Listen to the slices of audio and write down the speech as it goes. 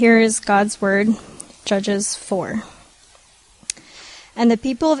Here is God's word, Judges 4. And the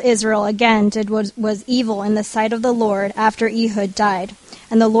people of Israel again did what was evil in the sight of the Lord after Ehud died.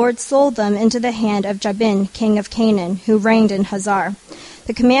 And the Lord sold them into the hand of Jabin, king of Canaan, who reigned in Hazar.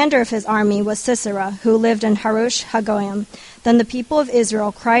 The commander of his army was Sisera, who lived in Harosh Hagoyim. Then the people of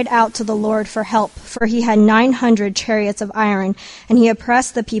Israel cried out to the Lord for help, for he had 900 chariots of iron, and he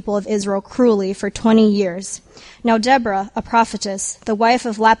oppressed the people of Israel cruelly for 20 years. Now Deborah, a prophetess, the wife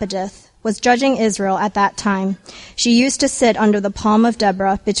of Lapidoth, was judging Israel at that time. She used to sit under the palm of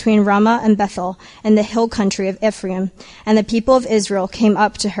Deborah between Ramah and Bethel in the hill country of Ephraim, and the people of Israel came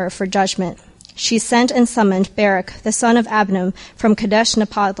up to her for judgment. She sent and summoned Barak, the son of Abnom, from Kadesh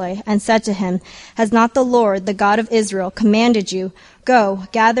Naphtali, and said to him, Has not the Lord, the God of Israel, commanded you, Go,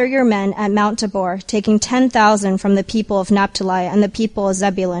 gather your men at Mount Tabor, taking 10,000 from the people of Naphtali and the people of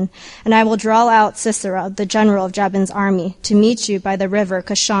Zebulun, and I will draw out Sisera, the general of Jabin's army, to meet you by the river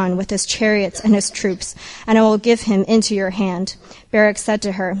Kishon with his chariots and his troops, and I will give him into your hand. Barak said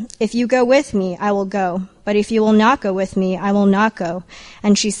to her, If you go with me, I will go. But if you will not go with me, I will not go.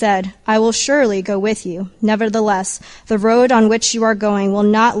 And she said, I will surely go with you. Nevertheless, the road on which you are going will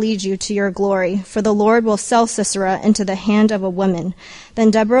not lead you to your glory, for the Lord will sell Sisera into the hand of a woman.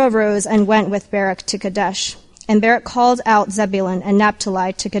 Then Deborah arose and went with Barak to Kadesh. And Barak called out Zebulun and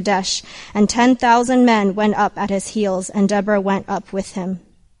Naphtali to Kadesh, and 10,000 men went up at his heels, and Deborah went up with him.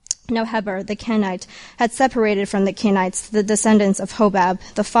 Now Heber, the Kenite, had separated from the Kenites the descendants of Hobab,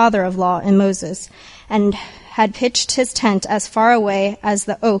 the father-in-law in Moses, and had pitched his tent as far away as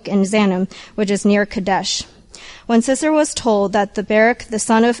the oak in Zanim, which is near Kadesh. When Sisera was told that the Barak, the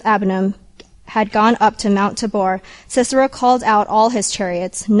son of Abnom, had gone up to Mount Tabor, Sisera called out all his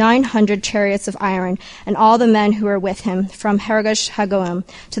chariots, 900 chariots of iron, and all the men who were with him, from Harosh Hagoyim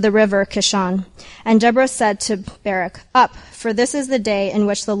to the river Kishon. And Deborah said to Barak, Up, for this is the day in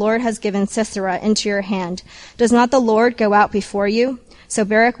which the Lord has given Sisera into your hand. Does not the Lord go out before you? So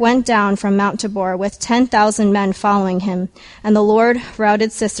Barak went down from Mount Tabor with 10,000 men following him. And the Lord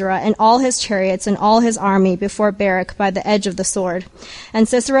routed Sisera and all his chariots and all his army before Barak by the edge of the sword. And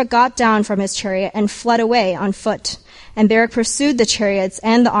Sisera got down from his chariot and fled away on foot. And Barak pursued the chariots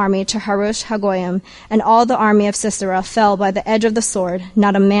and the army to Harosh Hagoyim, and all the army of Sisera fell by the edge of the sword.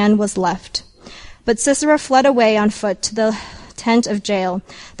 Not a man was left. But Sisera fled away on foot to the tent of Jael,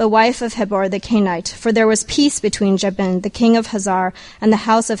 the wife of Heber the Kenite, for there was peace between Jabin, the king of Hazar, and the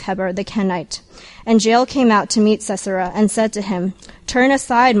house of Heber the Kenite. And Jael came out to meet Sisera, and said to him, Turn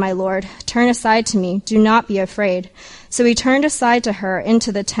aside, my lord, turn aside to me, do not be afraid. So he turned aside to her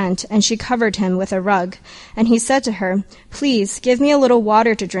into the tent, and she covered him with a rug. And he said to her, Please, give me a little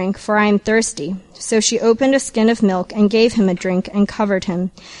water to drink, for I am thirsty. So she opened a skin of milk, and gave him a drink, and covered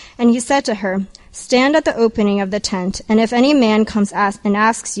him. And he said to her, Stand at the opening of the tent, and if any man comes and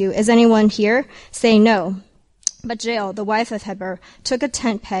asks you, Is anyone here? Say no. But Jael, the wife of Heber, took a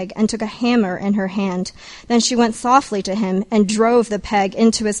tent peg and took a hammer in her hand. Then she went softly to him and drove the peg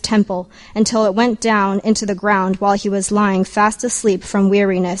into his temple until it went down into the ground while he was lying fast asleep from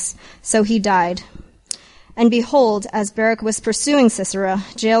weariness. So he died. And behold, as Barak was pursuing Sisera,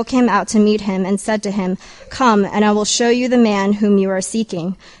 Jael came out to meet him and said to him, Come, and I will show you the man whom you are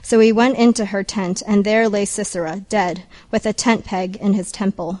seeking. So he went into her tent, and there lay Sisera, dead, with a tent peg in his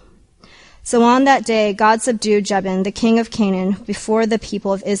temple. So on that day God subdued Jabin, the king of Canaan, before the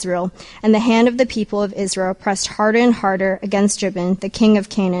people of Israel, and the hand of the people of Israel pressed harder and harder against Jabin, the king of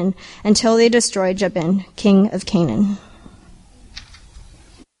Canaan, until they destroyed Jabin, king of Canaan.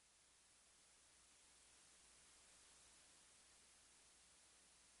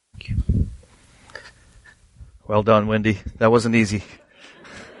 Well done, Wendy. That wasn't easy.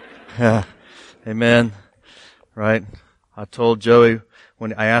 Yeah. Amen. Right. I told Joey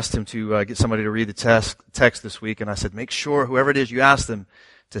when I asked him to get somebody to read the text this week, and I said, make sure whoever it is you ask them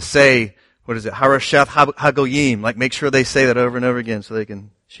to say, what is it, Harosheth Hagoyim, like make sure they say that over and over again so they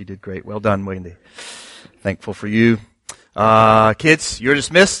can. She did great. Well done, Wendy. Thankful for you. Kids, you're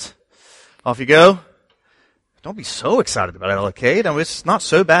dismissed. Off you go. Don't be so excited about it, okay? I mean, it's not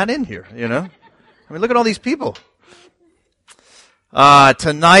so bad in here, you know. I mean, look at all these people.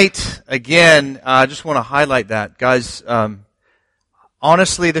 Tonight, again, I just want to highlight that. Guys,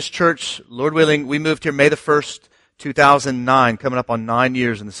 honestly, this church, Lord willing, we moved here May the 1st, 2009, coming up on 9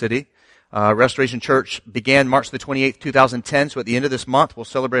 years in the city. Restoration Church began March the 28th, 2010, so at the end of this month, we'll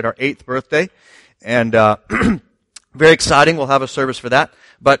celebrate our 8th birthday. And very exciting, we'll have a service for that.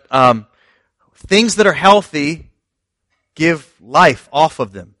 But things that are healthy give life off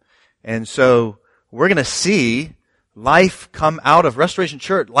of them. And so we're going to see life come out of Restoration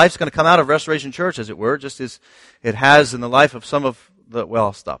Church. Life's going to come out of Restoration Church, as it were, just as it has in the life of some of well,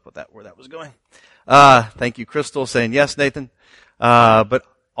 I'll stop with that, where that was going. Thank you, Crystal, saying yes, Nathan. But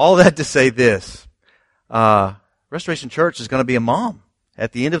all that to say this, Restoration Church is going to be a mom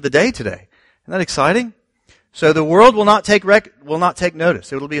at the end of the day today. Isn't that exciting? So the world will not take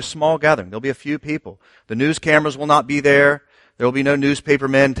notice. It will be a small gathering. There'll be a few people. The news cameras will not be there. There will be no newspaper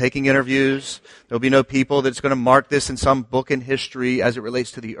men taking interviews. There will be no people that's going to mark this in some book in history as it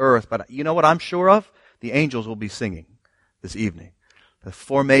relates to the earth. But you know what I'm sure of? The angels will be singing this evening. The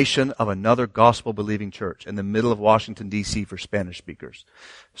formation of another gospel-believing church in the middle of Washington, D.C. for Spanish speakers.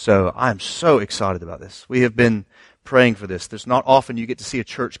 So I'm so excited about this. We have been praying for this. There's not often you get to see a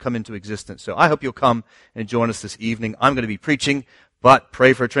church come into existence. So I hope you'll come and join us this evening. I'm going to be preaching, but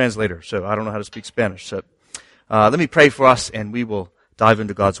pray for a translator. So I don't know how to speak Spanish. So let me pray for us, and we will dive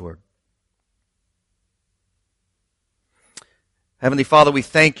into God's Word. Heavenly Father, we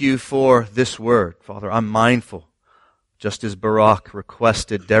thank you for this Word. Father, I'm mindful, just as Barak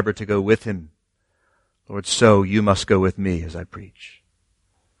requested Deborah to go with him. Lord, so you must go with me as I preach.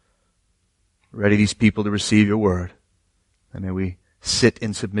 Ready these people to receive your Word, and may we sit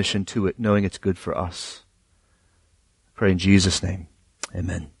in submission to it, knowing it's good for us. I pray in Jesus' name.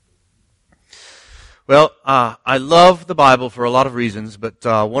 Amen. Well, I love the Bible for a lot of reasons, but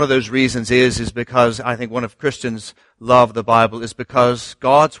one of those reasons is because I think one of Christians love the Bible is because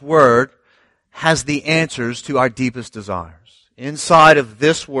God's Word has the answers to our deepest desires. Inside of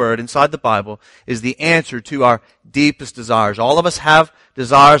this Word, inside the Bible, is the answer to our deepest desires. All of us have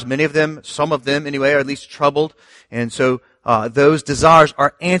desires, many of them, some of them anyway, are at least troubled, and so those desires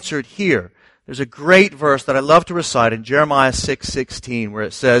are answered here. There's a great verse that I love to recite in Jeremiah 6:16 where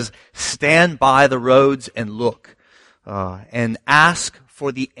it says, "Stand by the roads and look, and ask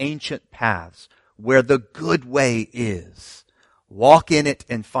for the ancient paths where the good way is. Walk in it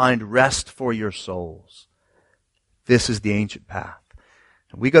and find rest for your souls." This is the ancient path.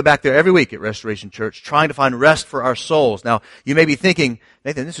 We go back there every week at Restoration Church trying to find rest for our souls. Now, you may be thinking,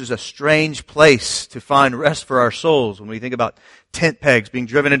 Nathan, this is a strange place to find rest for our souls when we think about tent pegs being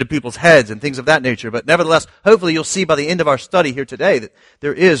driven into people's heads and things of that nature. But nevertheless, hopefully you'll see by the end of our study here today that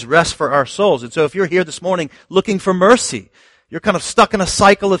there is rest for our souls. And so if you're here this morning looking for mercy, you're kind of stuck in a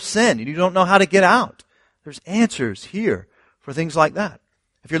cycle of sin and you don't know how to get out, there's answers here for things like that.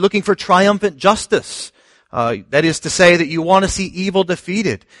 If you're looking for triumphant justice, that is to say that you want to see evil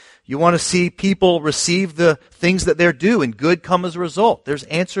defeated. You want to see people receive the things that they're due and good come as a result. There's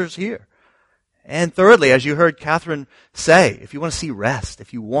answers here. And thirdly, as you heard Catherine say, if you want to see rest,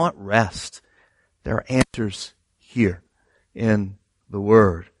 if you want rest, there are answers here in the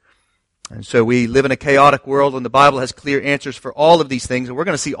Word. And so we live in a chaotic world and the Bible has clear answers for all of these things. And we're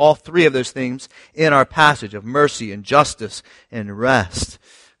going to see all three of those things in our passage of mercy and justice and rest.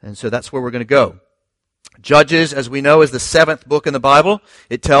 And so that's where we're going to go. Judges, as we know, is the seventh book in the Bible.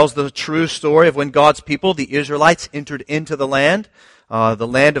 It tells the true story of when God's people, the Israelites, entered into the land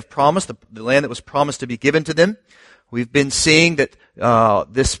of promise, the land that was promised to be given to them. We've been seeing that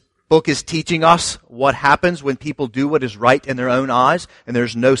this book is teaching us what happens when people do what is right in their own eyes, and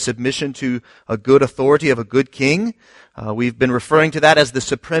there's no submission to a good authority of a good king. We've been referring to that as the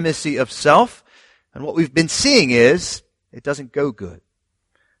supremacy of self. And what we've been seeing is it doesn't go good.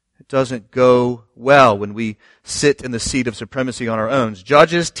 It doesn't go well when we sit in the seat of supremacy on our own.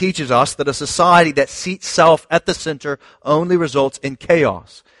 Judges teaches us that a society that seats self at the center only results in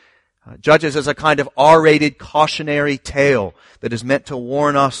chaos. Judges is a kind of R-rated cautionary tale that is meant to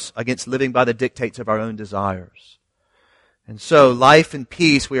warn us against living by the dictates of our own desires. And so life and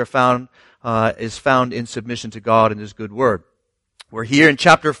peace is found in submission to God and His good word. We're here in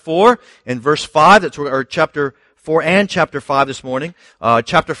chapter 4 and verse 5, or chapter 4 and chapter 5 this morning.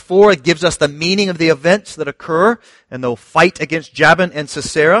 Chapter 4 gives us the meaning of the events that occur and the fight against Jabin and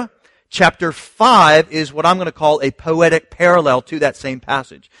Sisera. Chapter 5 is what I'm going to call a poetic parallel to that same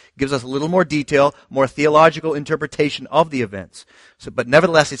passage. It gives us a little more detail, more theological interpretation of the events. But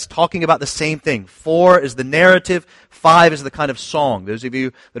nevertheless, it's talking about the same thing. 4 is the narrative, 5 is the kind of song. Those of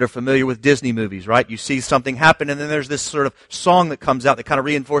you that are familiar with Disney movies, right? You see something happen and then there's this sort of song that comes out that kind of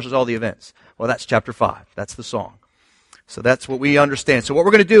reinforces all the events. Well, that's chapter 5. That's the song. So that's what we understand. So what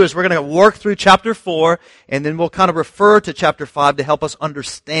we're going to do is we're going to work through chapter 4, and then we'll kind of refer to chapter 5 to help us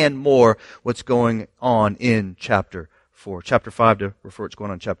understand more what's going on in chapter 4. Chapter 5 to refer what's going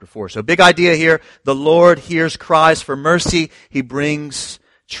on in chapter 4. So big idea here. The Lord hears cries for mercy. He brings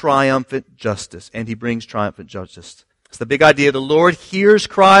triumphant justice. And He brings triumphant justice. It's the big idea. The Lord hears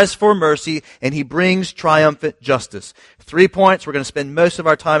cries for mercy, and He brings triumphant justice. 3 points. We're going to spend most of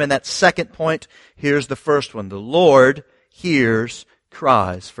our time in that second point. Here's the first one. The Lord hears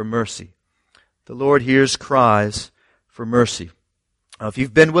cries for mercy. The Lord hears cries for mercy. If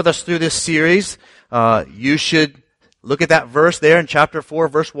you've been with us through this series, you should look at that verse there in chapter 4,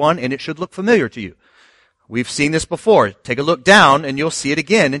 verse 1, and it should look familiar to you. We've seen this before. Take a look down and you'll see it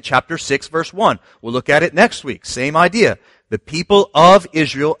again in chapter 6, verse 1. We'll look at it next week. Same idea. The people of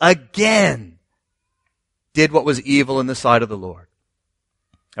Israel again did what was evil in the sight of the Lord.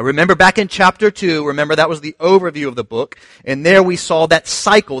 Now remember back in chapter 2, remember that was the overview of the book, and there we saw that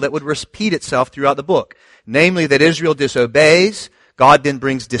cycle that would repeat itself throughout the book. Namely that Israel disobeys, God then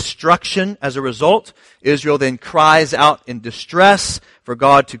brings destruction as a result. Israel then cries out in distress for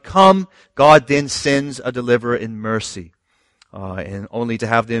God to come. God then sends a deliverer in mercy, and only to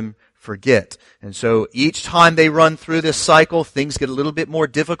have them forget. And so each time they run through this cycle, things get a little bit more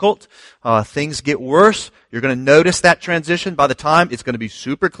difficult. Things get worse. You're going to notice that transition. By the time, it's going to be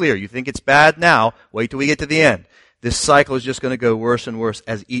super clear. You think it's bad now, wait till we get to the end. This cycle is just going to go worse and worse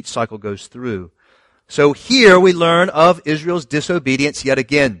as each cycle goes through. So here we learn of Israel's disobedience yet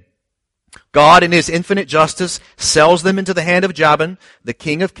again. God in His infinite justice sells them into the hand of Jabin, the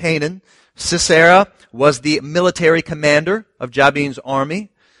king of Canaan. Sisera was the military commander of Jabin's army.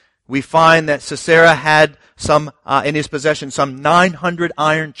 We find that Sisera had in his possession some 900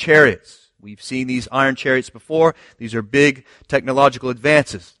 iron chariots. We've seen these iron chariots before. These are big technological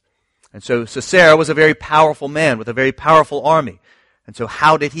advances. And so Sisera was a very powerful man with a very powerful army. And so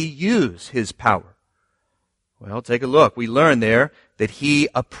how did he use his power? Well, take a look. We learn there that he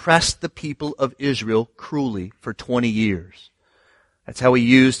oppressed the people of Israel cruelly for 20 years. That's how he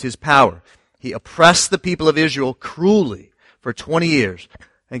used his power. He oppressed the people of Israel cruelly for 20 years.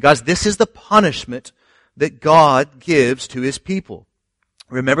 And guys, this is the punishment that God gives to His people.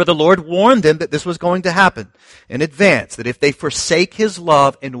 Remember, the Lord warned them that this was going to happen in advance, that if they forsake His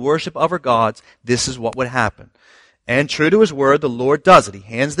love and worship other gods, this is what would happen. And true to His word, the Lord does it. He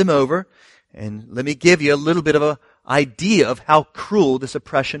hands them over. And let me give you a little bit of an idea of how cruel this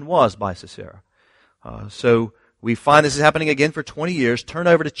oppression was by Sisera. So we find this is happening again for 20 years. Turn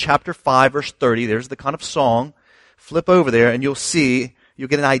over to chapter 5, verse 30. There's the kind of song. Flip over there and you'll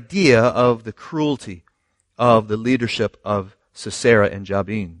get an idea of the cruelty of the leadership of Sisera and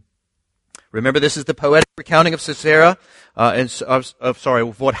Jabin. Remember, this is the poetic recounting of Sisera,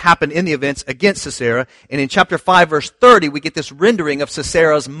 of what happened in the events against Sisera. And in chapter 5, verse 30, we get this rendering of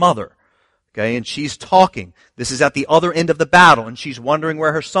Sisera's mother. Okay, and she's talking. This is at the other end of the battle, and she's wondering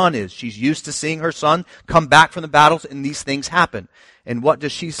where her son is. She's used to seeing her son come back from the battles, and these things happen. And what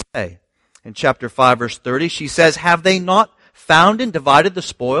does she say? In chapter 5, verse 30, she says, "Have they not found and divided the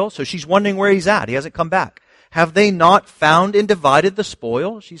spoil?" So she's wondering where he's at. He hasn't come back. "Have they not found and divided the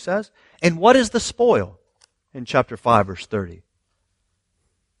spoil?" she says. And what is the spoil? In chapter 5, verse 30.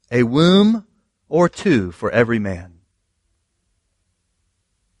 "A womb or two for every man."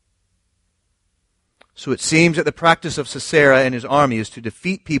 So it seems that the practice of Sisera and his army is to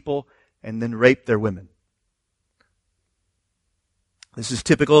defeat people and then rape their women. This is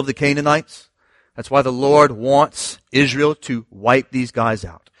typical of the Canaanites. That's why the Lord wants Israel to wipe these guys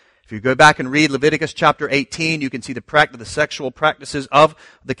out. If you go back and read Leviticus chapter 18, you can see the sexual practices of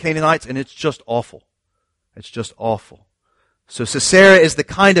the Canaanites, and it's just awful. It's just awful. So Sisera is the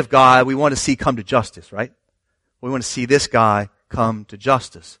kind of guy we want to see come to justice, right? We want to see this guy come to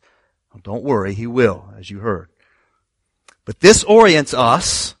justice. Well, don't worry, he will, as you heard. But this orients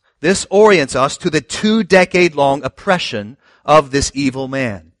us to the 2-decade-long oppression of this evil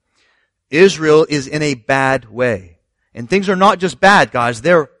man. Israel is in a bad way. And things are not just bad, guys.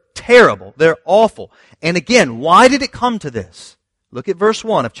 They're terrible. They're awful. And again, why did it come to this? Look at verse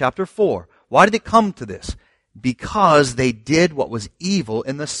 1 of chapter 4. Why did it come to this? Because they did what was evil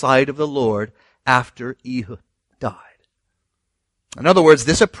in the sight of the Lord after Ehud died. In other words,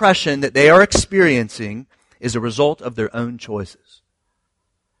 this oppression that they are experiencing is a result of their own choices.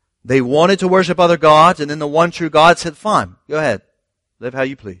 They wanted to worship other gods, and then the one true God said, "Fine, go ahead. Live how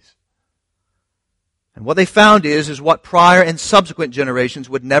you please." And what they found is what prior and subsequent generations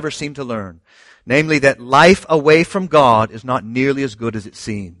would never seem to learn. Namely, that life away from God is not nearly as good as it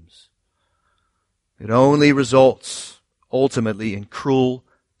seems. It only results, ultimately, in cruel,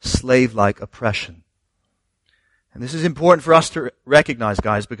 slave-like oppression. And this is important for us to recognize,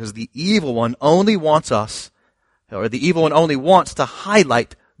 guys, because the evil one only wants to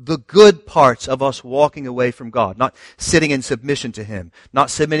highlight the good parts of us walking away from God, not sitting in submission to Him, not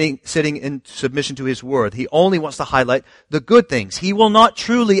sitting in submission to His Word. He only wants to highlight the good things. He will not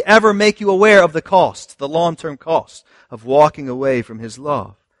truly ever make you aware of the cost, the long-term cost of walking away from His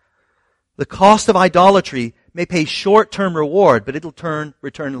love. The cost of idolatry may pay short-term reward, but it'll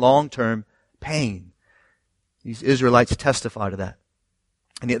return long-term pain. These Israelites testify to that.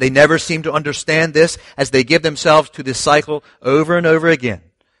 And yet they never seem to understand this as they give themselves to this cycle over and over again.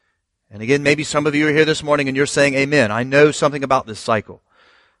 And again, maybe some of you are here this morning and you're saying, amen, I know something about this cycle.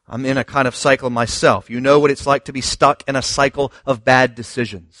 I'm in a kind of cycle myself. You know what it's like to be stuck in a cycle of bad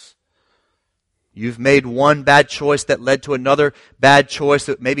decisions. You've made one bad choice that led to another bad choice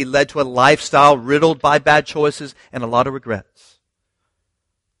that maybe led to a lifestyle riddled by bad choices and a lot of regrets.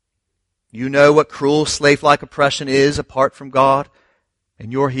 You know what cruel slave-like oppression is apart from God,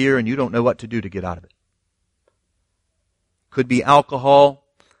 and you're here and you don't know what to do to get out of it. Could be alcohol,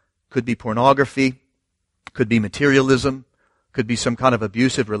 could be pornography, could be materialism, could be some kind of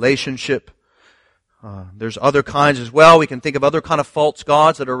abusive relationship. There's other kinds as well. We can think of other kind of false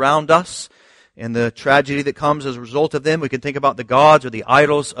gods that are around us and the tragedy that comes as a result of them. We can think about the gods or the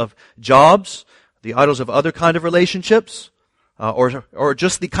idols of jobs, the idols of other kind of relationships, or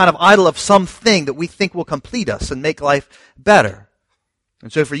just the kind of idol of something that we think will complete us and make life better.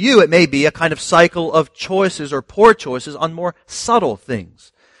 And so for you, it may be a kind of cycle of choices or poor choices on more subtle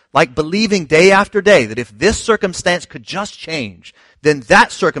things, like believing day after day that if this circumstance could just change, then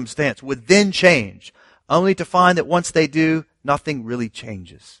that circumstance would then change, only to find that once they do, nothing really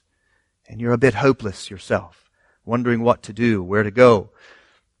changes. And you're a bit hopeless yourself, wondering what to do, where to go.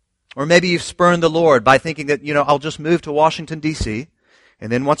 Or maybe you've spurned the Lord by thinking that, I'll just move to Washington, D.C.,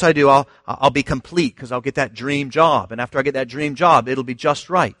 and then once I do, I'll be complete because I'll get that dream job. And after I get that dream job, it'll be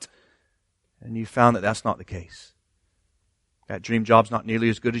just right. And you found that that's not the case. That dream job's not nearly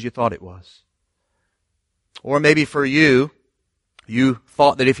as good as you thought it was. Or maybe for you, you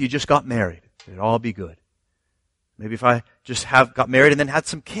thought that if you just got married, it'd all be good. Maybe if I just got married and then had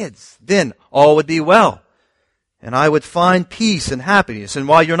some kids, then all would be well. And I would find peace and happiness. And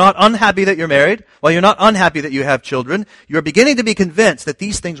while you're not unhappy that you're married, while you're not unhappy that you have children, you're beginning to be convinced that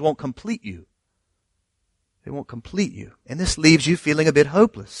these things won't complete you. They won't complete you. And this leaves you feeling a bit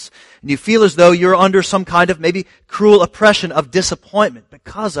hopeless. And you feel as though you're under some kind of maybe cruel oppression of disappointment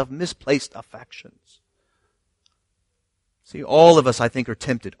because of misplaced affections. See, all of us, I think, are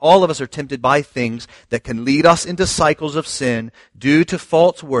tempted. All of us are tempted by things that can lead us into cycles of sin due to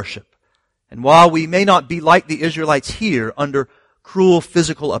false worship. And while we may not be like the Israelites here under cruel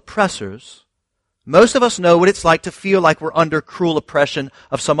physical oppressors, most of us know what it's like to feel like we're under cruel oppression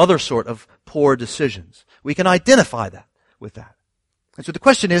of some other sort of poor decisions. We can identify that with that. And so the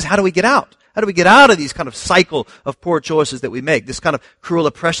question is, how do we get out? How do we get out of these kind of cycle of poor choices that we make, this kind of cruel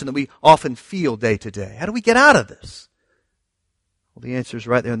oppression that we often feel day to day? How do we get out of this? Well, the answer is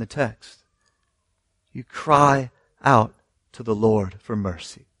right there in the text. You cry out to the Lord for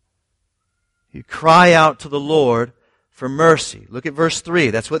mercy. You cry out to the Lord for mercy. Look at verse 3.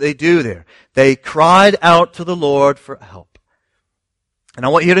 That's what they do there. They cried out to the Lord for help. And I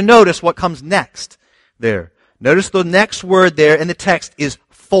want you to notice what comes next there. Notice the next word there in the text is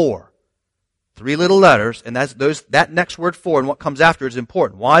for. 3 little letters, and that next word for and what comes after is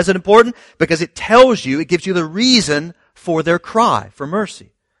important. Why is it important? Because it tells you, it gives you the reason for their cry for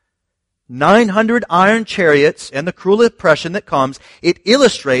mercy. 900 iron chariots and the cruel oppression that comes, it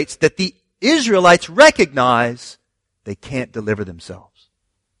illustrates that the Israelites recognize they can't deliver themselves.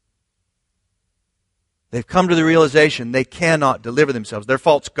 They've come to the realization they cannot deliver themselves. Their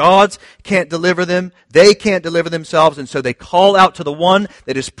false gods can't deliver them. They can't deliver themselves. And so they call out to the one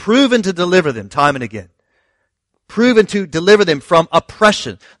that is proven to deliver them time and again. Proven to deliver them from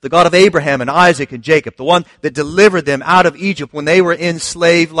oppression. The God of Abraham and Isaac and Jacob. The one that delivered them out of Egypt when they were in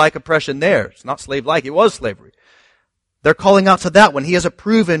slave-like oppression there. It's not slave-like, it was slavery. They're calling out to that one. He has a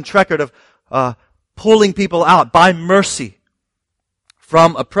proven record of pulling people out by mercy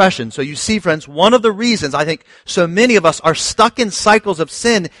from oppression. So you see, friends, one of the reasons I think so many of us are stuck in cycles of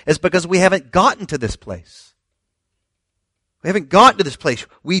sin is because we haven't gotten to this place. We haven't gotten to this place.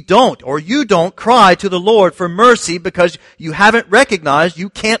 We don't, or you don't, cry to the Lord for mercy because you haven't recognized you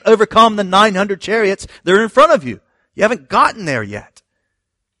can't overcome the 900 chariots that are in front of you. You haven't gotten there yet.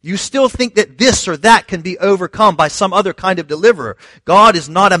 You still think that this or that can be overcome by some other kind of deliverer. God is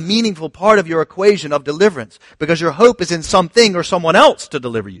not a meaningful part of your equation of deliverance because your hope is in something or someone else to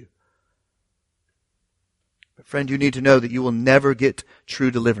deliver you. But friend, you need to know that you will never get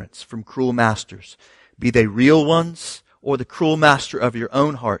true deliverance from cruel masters, be they real ones or the cruel master of your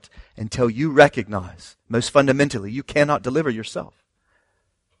own heart, until you recognize, most fundamentally, you cannot deliver yourself.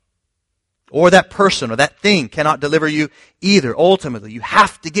 Or that person or that thing cannot deliver you either. Ultimately, you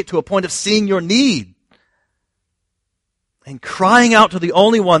have to get to a point of seeing your need and crying out to the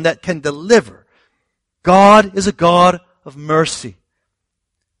only one that can deliver. God is a God of mercy.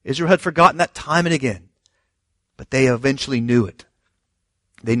 Israel had forgotten that time and again, but they eventually knew it.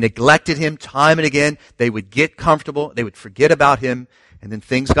 They neglected him time and again. They would get comfortable. They would forget about him. And then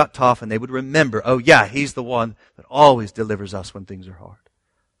things got tough and they would remember, oh yeah, he's the one that always delivers us when things are hard.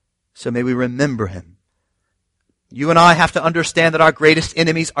 So may we remember him. You and I have to understand that our greatest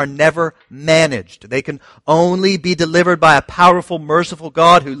enemies are never managed. They can only be delivered by a powerful, merciful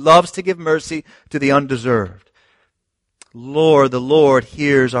God who loves to give mercy to the undeserved. Lord, the Lord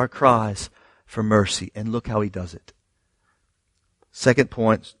hears our cries for mercy, and look how he does it. Second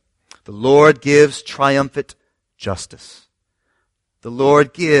point, the Lord gives triumphant justice. The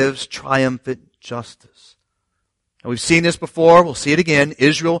Lord gives triumphant justice. And we've seen this before, we'll see it again.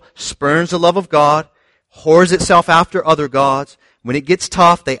 Israel spurns the love of God, whores itself after other gods. When it gets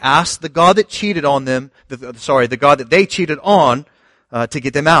tough, they ask the God that cheated on them, the God that they cheated on, to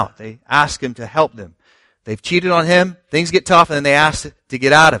get them out. They ask him to help them. They've cheated on him, things get tough, and then they ask to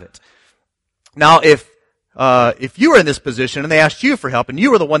get out of it. Now, if you were in this position and they asked you for help and you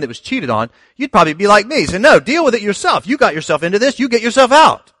were the one that was cheated on, you'd probably be like me. Say, no, deal with it yourself. You got yourself into this, you get yourself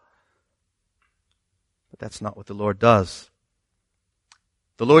out. But that's not what the Lord does.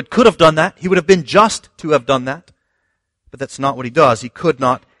 The Lord could have done that. He would have been just to have done that. But that's not what he does. He could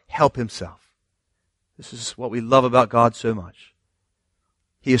not help himself. This is what we love about God so much.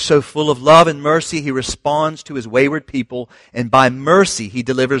 He is so full of love and mercy, he responds to his wayward people, and by mercy he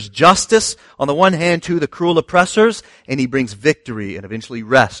delivers justice on the one hand to the cruel oppressors, and he brings victory and eventually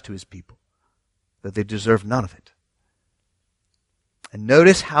rest to his people, that they deserve none of it. And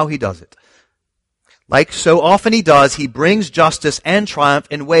notice how he does it. Like so often he does, he brings justice and triumph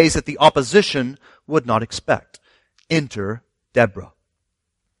in ways that the opposition would not expect. Enter Deborah.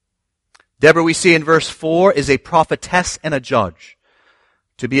 Deborah, we see in verse 4, is a prophetess and a judge.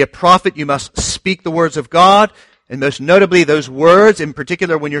 To be a prophet, you must speak the words of God, and most notably those words, in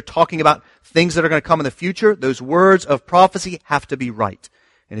particular when you're talking about things that are going to come in the future, those words of prophecy have to be right.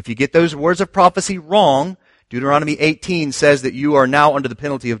 And if you get those words of prophecy wrong, Deuteronomy 18 says that you are now under the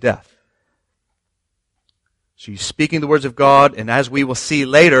penalty of death. She's speaking the words of God, and as we will see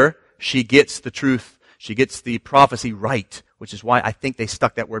later, she gets the truth. She gets the prophecy right, which is why I think they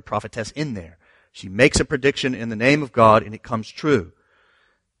stuck that word prophetess in there. She makes a prediction in the name of God, and it comes true.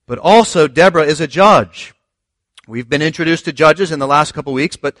 But also, Deborah is a judge. We've been introduced to judges in the last couple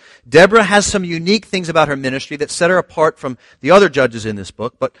weeks, but Deborah has some unique things about her ministry that set her apart from the other judges in this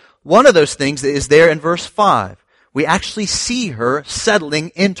book. But one of those things is there in verse 5. We actually see her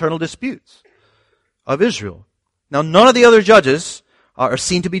settling internal disputes of Israel. Now, none of the other judges are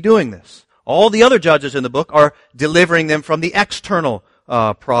seen to be doing this. All the other judges in the book are delivering them from the external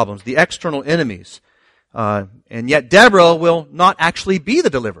problems, the external enemies. And yet Deborah will not actually be the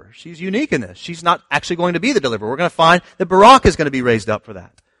deliverer. She's unique in this. She's not actually going to be the deliverer. We're going to find that Barak is going to be raised up for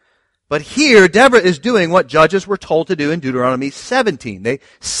that. But here, Deborah is doing what judges were told to do in Deuteronomy 17. They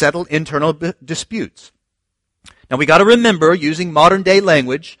settle internal disputes. Now we got to remember, using modern day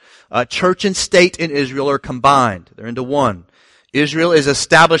language, church and state in Israel are combined. They're into one. Israel is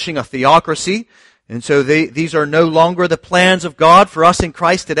establishing a theocracy. And so these are no longer the plans of God for us in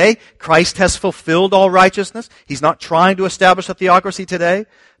Christ today. Christ has fulfilled all righteousness. He's not trying to establish a theocracy today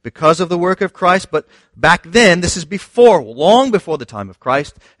because of the work of Christ. But back then, this is long before the time of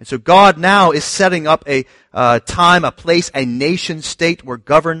Christ. And so God now is setting up a time, a place, a nation state where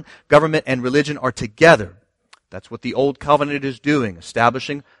government and religion are together. That's what the Old Covenant is doing,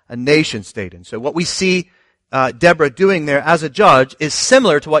 establishing a nation state. And so what we see Deborah doing there as a judge is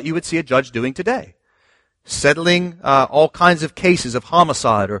similar to what you would see a judge doing today. Settling all kinds of cases of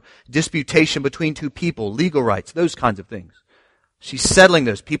homicide or disputation between two people, legal rights, those kinds of things. She's settling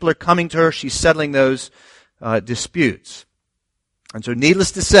those. People are coming to her. She's settling those disputes. And so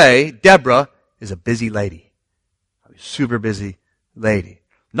needless to say, Deborah is a busy lady. A super busy lady.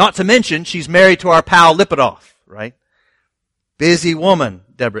 Not to mention, she's married to our pal Lipidoth, right? Busy woman,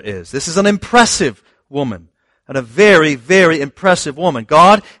 Deborah is. This is an impressive woman. And a very, very impressive woman.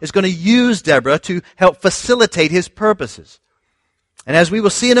 God is going to use Deborah to help facilitate his purposes. And as we will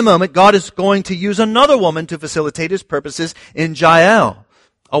see in a moment, God is going to use another woman to facilitate his purposes in Jael.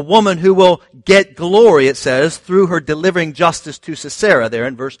 A woman who will get glory, it says, through her delivering justice to Sisera there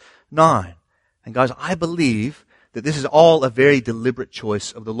in verse 9. And guys, I believe that this is all a very deliberate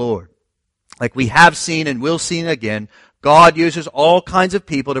choice of the Lord. Like we have seen and will see again, God uses all kinds of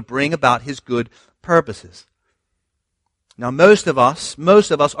people to bring about his good purposes. Now, most of us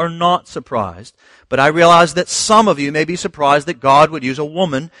are not surprised, but I realize that some of you may be surprised that God would use a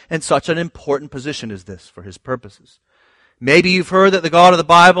woman in such an important position as this for his purposes. Maybe you've heard that the God of the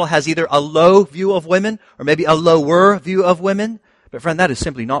Bible has either a low view of women or maybe a lower view of women, but friend, that is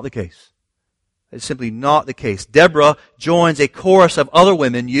simply not the case. It's simply not the case. Deborah joins a chorus of other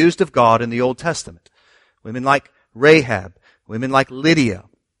women used of God in the Old Testament. Women like Rahab, women like Lydia,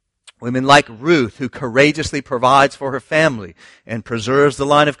 women like Ruth, who courageously provides for her family and preserves the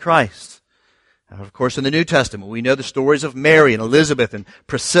line of Christ. Now, of course, in the New Testament, we know the stories of Mary and Elizabeth and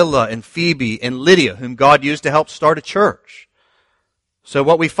Priscilla and Phoebe and Lydia, whom God used to help start a church. So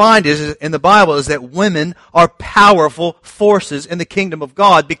what we find is in the Bible is that women are powerful forces in the kingdom of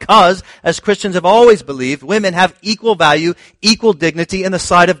God because, as Christians have always believed, women have equal value, equal dignity in the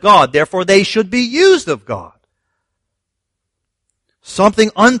sight of God. Therefore, they should be used of God. Something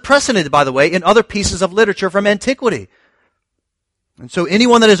unprecedented, by the way, in other pieces of literature from antiquity. And so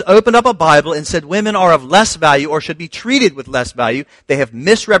anyone that has opened up a Bible and said women are of less value or should be treated with less value, they have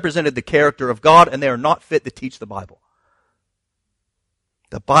misrepresented the character of God and they are not fit to teach the Bible.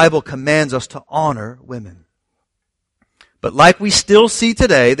 The Bible commands us to honor women. But like we still see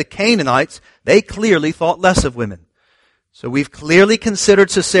today, the Canaanites, they clearly thought less of women. So we've clearly considered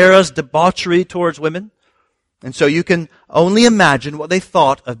Sisera's debauchery towards women. And so you can only imagine what they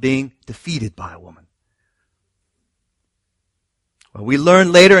thought of being defeated by a woman. Well, we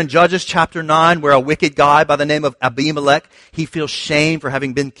learn later in Judges chapter 9 where a wicked guy by the name of Abimelech, he feels shame for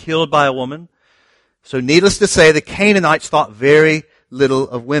having been killed by a woman. So needless to say, the Canaanites thought very little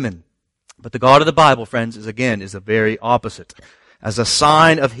of women. But the God of the Bible, friends, is the very opposite. As a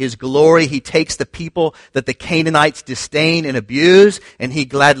sign of His glory, He takes the people that the Canaanites disdain and abuse, and He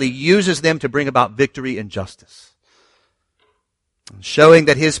gladly uses them to bring about victory and justice. Showing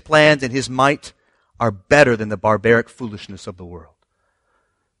that His plans and His might are better than the barbaric foolishness of the world.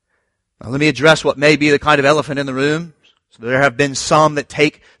 Now let me address what may be the kind of elephant in the room. So there have been some that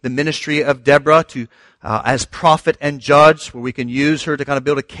take the ministry of Deborah to as prophet and judge, where we can use her to kind of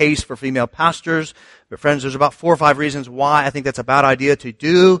build a case for female pastors. But friends, there's about 4 or 5 reasons why I think that's a bad idea to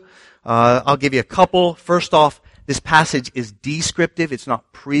do. I'll give you a couple. First off, this passage is descriptive. It's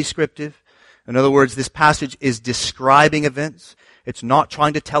not prescriptive. In other words, this passage is describing events. It's not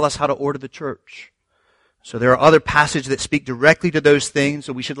trying to tell us how to order the church. So there are other passages that speak directly to those things,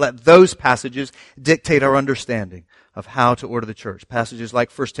 so we should let those passages dictate our understanding of how to order the church. Passages like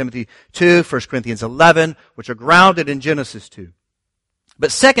 1 Timothy 2, 1 Corinthians 11, which are grounded in Genesis 2.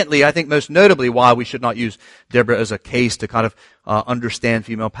 But secondly, I think most notably why we should not use Deborah as a case to kind of understand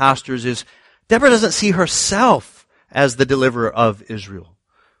female pastors is Deborah doesn't see herself as the deliverer of Israel.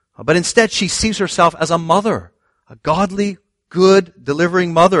 But instead she sees herself as a mother, a godly, good,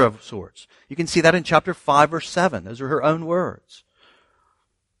 delivering mother of sorts. You can see that in chapter 5, verse 7. Those are her own words.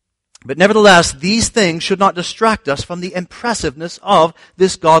 But nevertheless, these things should not distract us from the impressiveness of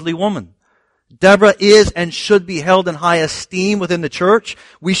this godly woman. Deborah is and should be held in high esteem within the church.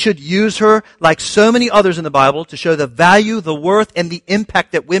 We should use her, like so many others in the Bible, to show the value, the worth, and the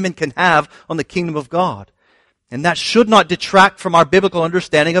impact that women can have on the kingdom of God. And that should not detract from our biblical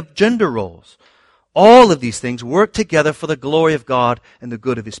understanding of gender roles. All of these things work together for the glory of God and the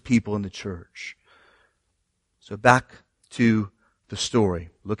good of His people in the church. So back to the story.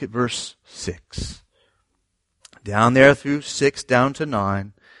 Look at verse 6. Down there through 6 down to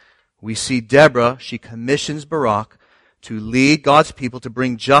 9, we see Deborah, she commissions Barak to lead God's people to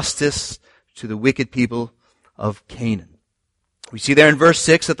bring justice to the wicked people of Canaan. We see there in verse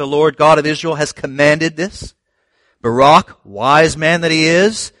 6 that the Lord God of Israel has commanded this. Barak, wise man that he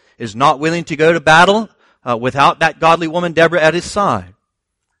is not willing to go to battle without that godly woman Deborah at his side.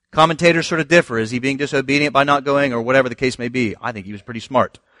 Commentators sort of differ. Is he being disobedient by not going, or whatever the case may be? I think he was pretty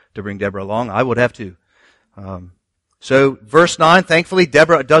smart to bring Deborah along. I would have too. So verse 9, thankfully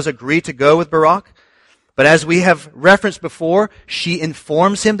Deborah does agree to go with Barak. But as we have referenced before, she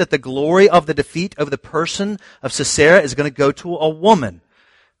informs him that the glory of the defeat of the person of Sisera is going to go to a woman.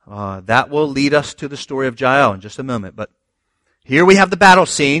 That will lead us to the story of Jael in just a moment. But here we have the battle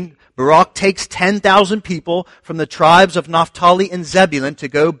scene. Barak takes 10,000 people from the tribes of Naphtali and Zebulun to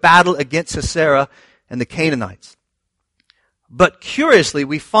go battle against Sisera and the Canaanites. But curiously,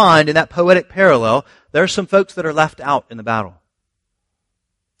 we find in that poetic parallel, there are some folks that are left out in the battle.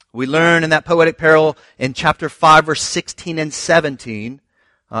 We learn in that poetic parallel in chapter 5, verse 16 and 17,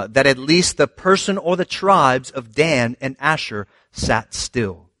 that at least the person or the tribes of Dan and Asher sat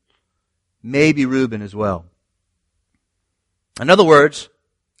still. Maybe Reuben as well. In other words,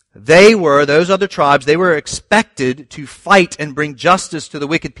 those other tribes, they were expected to fight and bring justice to the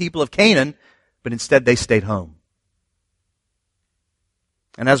wicked people of Canaan, but instead they stayed home.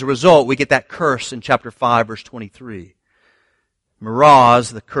 And as a result, we get that curse in chapter 5, verse 23.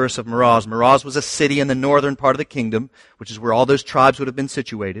 Meroz, the curse of Meroz. Meroz was a city in the northern part of the kingdom, which is where all those tribes would have been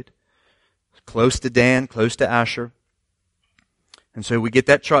situated. Close to Dan, close to Asher. And so we get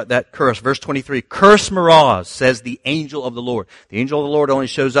that curse. Verse 23, curse Meroz, says the angel of the Lord. The angel of the Lord only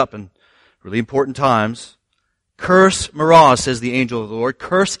shows up in really important times. Curse Meroz, says the angel of the Lord.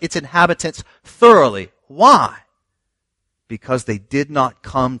 Curse its inhabitants thoroughly. Why? Because they did not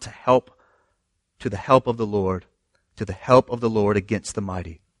come to the help of the Lord, to the help of the Lord against the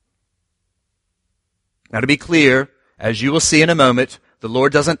mighty. Now to be clear, as you will see in a moment, the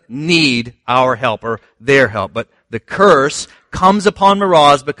Lord doesn't need our help or their help, but the curse comes upon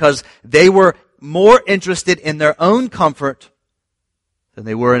Meroz because they were more interested in their own comfort than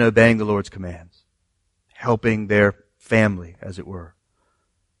they were in obeying the Lord's commands, helping their family, as it were.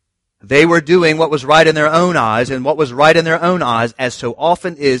 They were doing what was right in their own eyes, and what was right in their own eyes, as so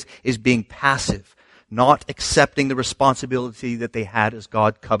often is being passive, not accepting the responsibility that they had as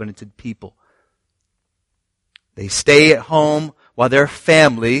God-covenanted people. They stay at home while their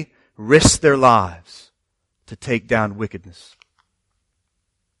family risks their lives to take down wickedness.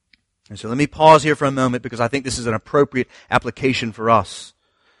 And so let me pause here for a moment because I think this is an appropriate application for us.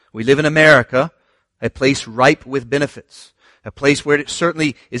 We live in America, a place ripe with benefits, a place where it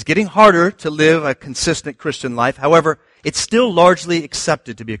certainly is getting harder to live a consistent Christian life. However, it's still largely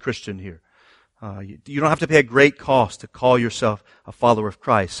accepted to be a Christian here. You don't have to pay a great cost to call yourself a follower of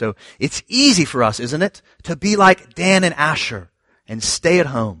Christ. So it's easy for us, isn't it, to be like Dan and Asher and stay at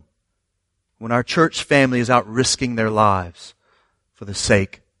home when our church family is out risking their lives for the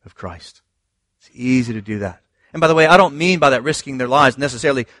sake of Christ. It's easy to do that. And by the way, I don't mean by that risking their lives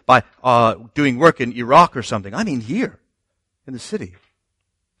necessarily by doing work in Iraq or something. I mean here in the city.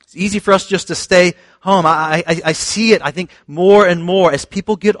 It's easy for us just to stay home. I see it, I think, more and more as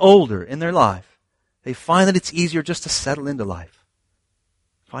people get older in their life. They find that it's easier just to settle into life.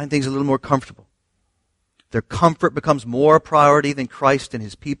 Find things a little more comfortable. Their comfort becomes more a priority than Christ and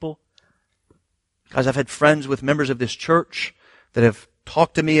His people. Guys, I've had friends with members of this church that have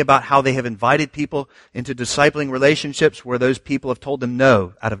talked to me about how they have invited people into discipling relationships where those people have told them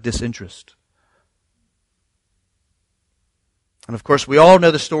no out of disinterest. And of course, we all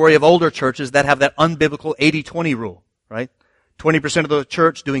know the story of older churches that have that unbiblical 80-20 rule, right? 20% of the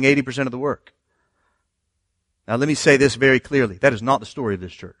church doing 80% of the work. Now let me say this very clearly. That is not the story of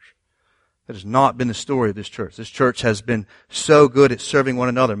this church. That has not been the story of this church. This church has been so good at serving one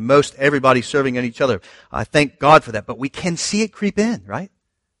another. Most everybody serving each other. I thank God for that. But we can see it creep in, right?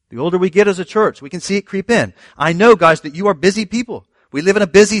 The older we get as a church, we can see it creep in. I know, guys, that you are busy people. We live in a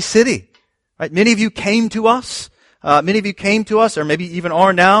busy city, right? Many of you came to us, or maybe even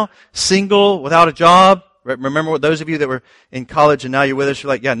are now, single, without a job. Remember what those of you that were in college and now you're with us, you're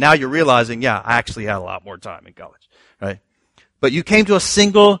like, yeah, now you're realizing, yeah, I actually had a lot more time in college, right? But you came to us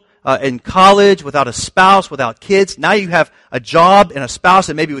single, in college, without a spouse, without kids. Now you have a job and a spouse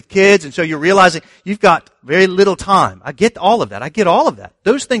and maybe with kids, and so you're realizing you've got very little time. I get all of that. I get all of that.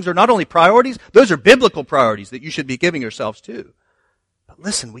 Those things are not only priorities, those are biblical priorities that you should be giving yourselves to. But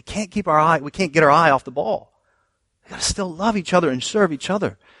listen, we can't get our eye off the ball. We've got to still love each other and serve each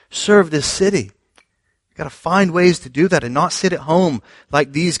other. Serve this city. We've got to find ways to do that and not sit at home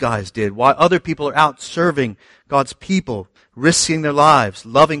like these guys did while other people are out serving God's people, risking their lives,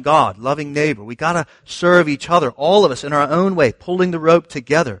 loving God, loving neighbor. We got to serve each other, all of us in our own way, pulling the rope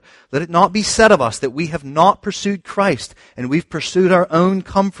together. Let it not be said of us that we have not pursued Christ and we've pursued our own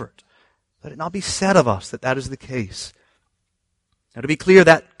comfort. Let it not be said of us that that is the case. Now to be clear,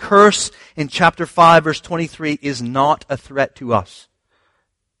 that curse in chapter 5 verse 23 is not a threat to us.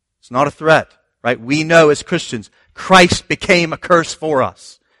 It's not a threat. Right? We know as Christians, Christ became a curse for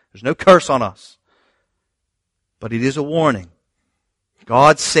us. There's no curse on us. But it is a warning.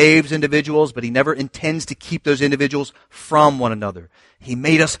 God saves individuals, but He never intends to keep those individuals from one another. He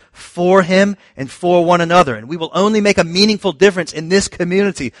made us for Him and for one another. And we will only make a meaningful difference in this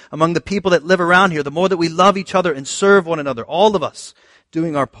community among the people that live around here the more that we love each other and serve one another. All of us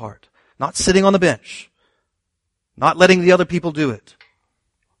doing our part. Not sitting on the bench. Not letting the other people do it.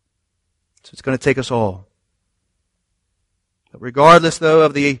 So it's going to take us all. But regardless, though,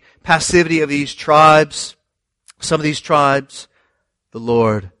 of the passivity of these tribes, some of these tribes, the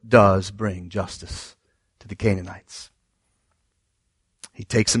Lord does bring justice to the Canaanites. He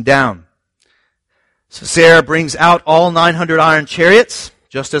takes them down. Sisera brings out all 900 iron chariots,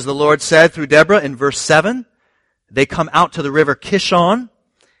 just as the Lord said through Deborah in verse 7. They come out to the river Kishon.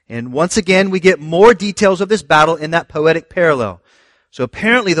 And once again, we get more details of this battle in that poetic parallel. So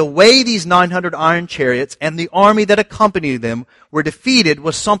apparently the way these 900 iron chariots and the army that accompanied them were defeated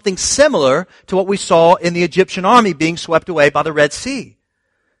was something similar to what we saw in the Egyptian army being swept away by the Red Sea.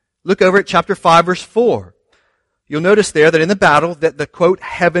 Look over at chapter 5 verse 4. You'll notice there that in the battle that the quote,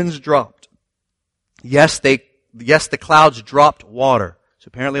 heavens dropped. Yes, they yes, the clouds dropped water. So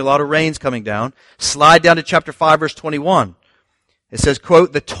apparently a lot of rain's coming down. Slide down to chapter 5, verse 21. It says,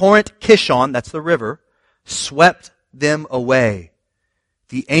 quote, the torrent Kishon, that's the river, swept them away.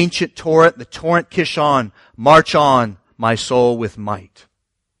 The ancient torrent, the torrent Kishon, march on, my soul, with might.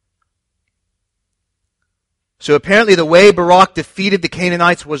 So apparently the way Barak defeated the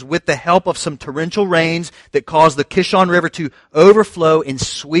Canaanites was with the help of some torrential rains that caused the Kishon River to overflow and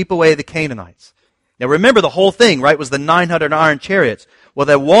sweep away the Canaanites. Now remember the whole thing, right, was the 900 iron chariots. Well,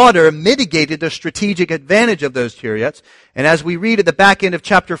 the water mitigated the strategic advantage of those chariots. And as we read at the back end of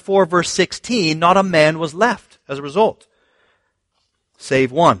chapter 4, verse 16, not a man was left as a result,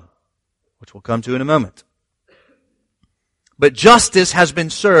 save one, which we'll come to in a moment. But justice has been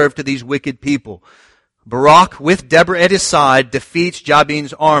served to these wicked people. Barak, with Deborah at his side, defeats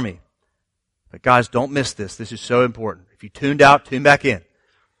Jabin's army. But guys, don't miss this. This is so important. If you tuned out, tune back in.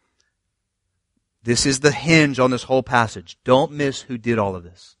 This is the hinge on this whole passage. Don't miss who did all of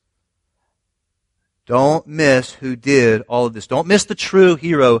this. Don't miss who did all of this. Don't miss the true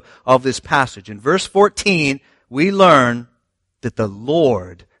hero of this passage. In verse 14, we learn that the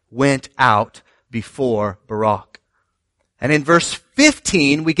Lord went out before Barak. And in verse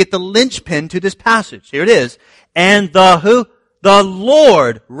 15, we get the linchpin to this passage. Here it is. And the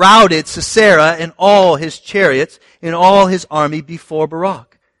Lord routed Sisera and all his chariots and all his army before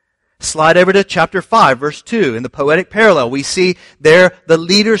Barak. Slide over to chapter 5, verse 2. In the poetic parallel, we see there the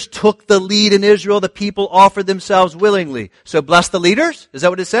leaders took the lead in Israel. The people offered themselves willingly. So bless the leaders? Is that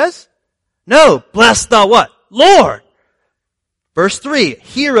what it says? No. Bless the what? Lord. Verse 3,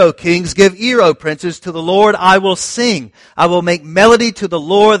 hero kings give ear, O princes, to the Lord I will sing. I will make melody to the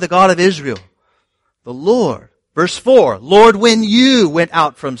Lord, the God of Israel. The Lord. Verse 4, Lord, when you went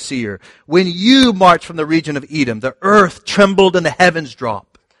out from Seir, when you marched from the region of Edom, the earth trembled and the heavens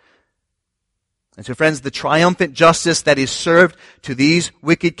dropped. And so friends, the triumphant justice that is served to these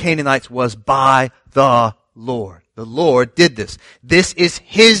wicked Canaanites was by the Lord. The Lord did this. This is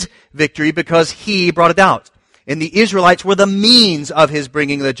His victory because He brought it out. And the Israelites were the means of His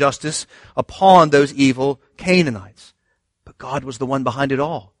bringing the justice upon those evil Canaanites. But God was the one behind it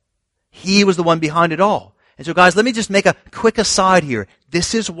all. He was the one behind it all. And so guys, let me just make a quick aside here.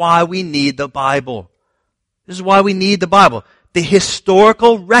 This is why we need the Bible. This is why we need the Bible. The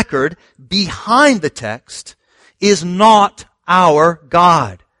historical record behind the text is not our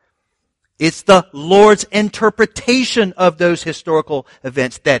God. It's the Lord's interpretation of those historical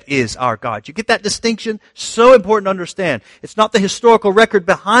events that is our God. You get that distinction? So important to understand. It's not the historical record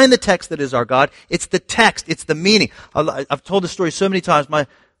behind the text that is our God. It's the text. It's the meaning. I've told this story so many times.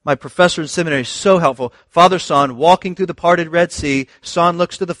 My professor in seminary is so helpful. Father, son, walking through the parted Red Sea. Son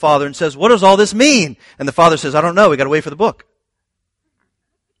looks to the father and says, what does all this mean? And the father says, I don't know. We got to wait for the book.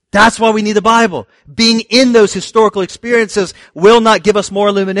 That's why we need the Bible. Being in those historical experiences will not give us more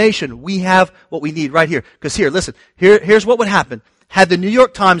illumination. We have what we need right here. Because here, listen, here's what would happen. Had the New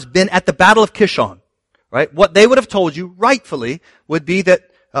York Times been at the Battle of Kishon, right, what they would have told you, rightfully, would be that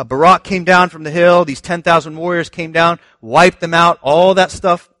Barak came down from the hill, these 10,000 warriors came down, wiped them out, all that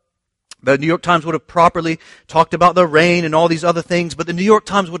stuff. The New York Times would have properly talked about the rain and all these other things, but the New York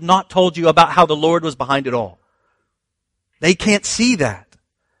Times would not told you about how the Lord was behind it all. They can't see that.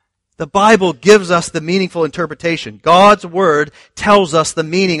 The Bible gives us the meaningful interpretation. God's Word tells us the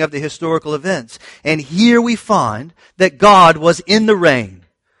meaning of the historical events. And here we find that God was in the rain.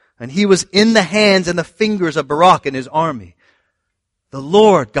 And He was in the hands and the fingers of Barak and his army. The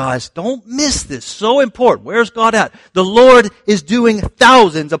Lord, guys, don't miss this. So important. Where's God at? The Lord is doing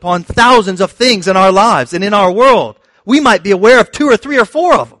thousands upon thousands of things in our lives and in our world. We might be aware of 2 or 3 or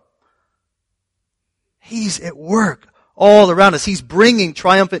 4 of them. He's at work all around us. He's bringing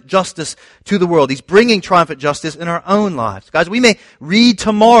triumphant justice to the world. He's bringing triumphant justice in our own lives. Guys, we may read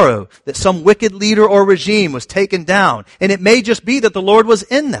tomorrow that some wicked leader or regime was taken down. And it may just be that the Lord was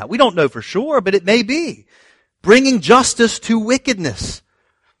in that. We don't know for sure, but it may be. Bringing justice to wickedness.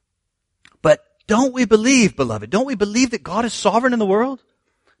 But don't we believe, beloved, don't we believe that God is sovereign in the world?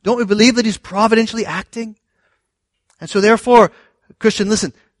 Don't we believe that He's providentially acting? And so therefore, Christian,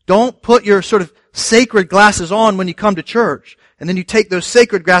 listen, don't put your sort of sacred glasses on when you come to church, and then you take those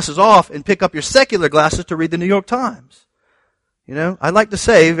sacred glasses off and pick up your secular glasses to read the New York Times. You know, I like to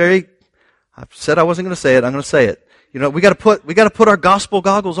say I said I wasn't going to say it, I'm going to say it. You know, we got to put our gospel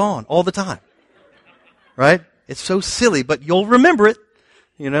goggles on all the time. Right? It's so silly, but you'll remember it,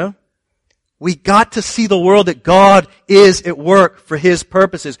 you know. We got to see the world that God is at work for His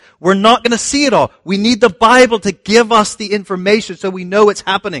purposes. We're not going to see it all. We need the Bible to give us the information so we know it's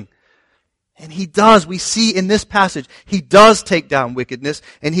happening. And he does. We see in this passage, he does take down wickedness,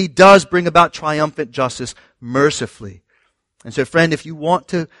 and he does bring about triumphant justice mercifully. And so, friend, if you want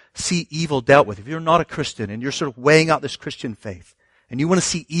to see evil dealt with, if you're not a Christian and you're sort of weighing out this Christian faith, and you want to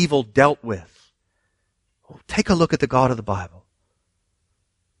see evil dealt with, well, take a look at the God of the Bible.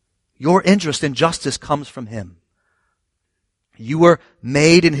 Your interest in justice comes from him. You were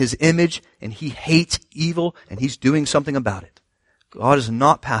made in his image, and he hates evil, and he's doing something about it. God is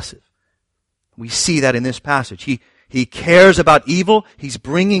not passive. We see that in this passage. He cares about evil. He's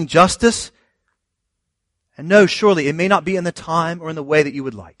bringing justice. And no, surely it may not be in the time or in the way that you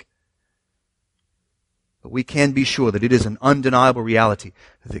would like. But we can be sure that it is an undeniable reality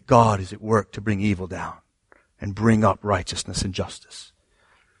that God is at work to bring evil down and bring up righteousness and justice.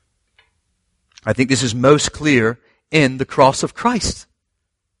 I think this is most clear in the cross of Christ.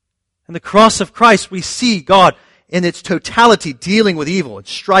 In the cross of Christ, we see God in its totality dealing with evil and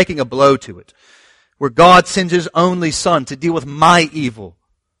striking a blow to it, where God sends his only Son to deal with my evil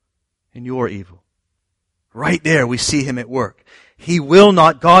and your evil. Right there we see him at work.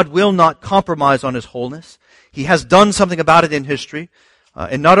 God will not compromise on his wholeness. He has done something about it in history.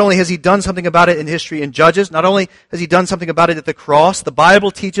 And not only has he done something about it in history in Judges, not only has he done something about it at the cross, the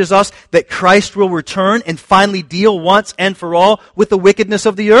Bible teaches us that Christ will return and finally deal once and for all with the wickedness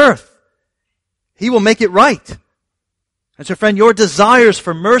of the earth. He will make it right. And so, friend, your desires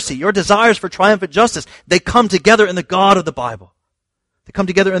for mercy, your desires for triumphant justice, they come together in the God of the Bible. They come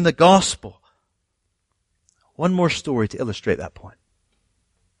together in the gospel. One more story to illustrate that point.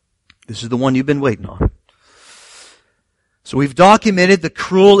 This is the one you've been waiting on. So we've documented the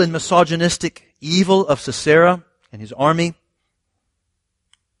cruel and misogynistic evil of Sisera and his army.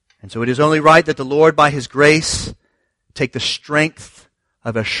 And so it is only right that the Lord, by his grace, take the strength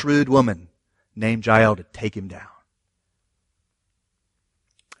of a shrewd woman named Jael to take him down.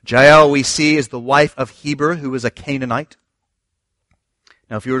 Jael, we see, is the wife of Heber, who was a Canaanite.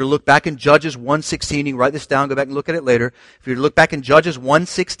 Now, if you were to look back in Judges 1:16, you can write this down, go back and look at it later. If you were to look back in Judges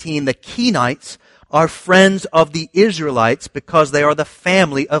 1:16, the Kenites are friends of the Israelites because they are the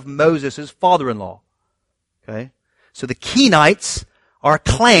family of Moses' father-in-law. Okay? So the Kenites are a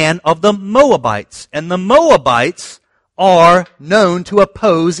clan of the Moabites, and the Moabites are known to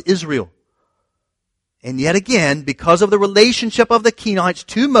oppose Israel. And yet again, because of the relationship of the Kenites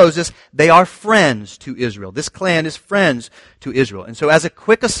to Moses, they are friends to Israel. This clan is friends to Israel. And so as a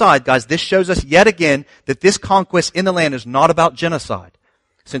quick aside, guys, this shows us yet again that this conquest in the land is not about genocide.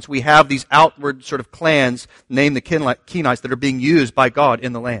 Since we have these outward sort of clans named the Kenites that are being used by God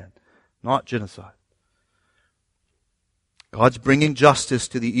in the land. Not genocide. God's bringing justice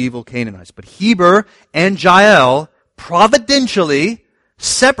to the evil Canaanites. But Heber and Jael providentially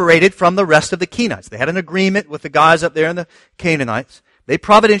separated from the rest of the Kenites. They had an agreement with the guys up there in the Canaanites. They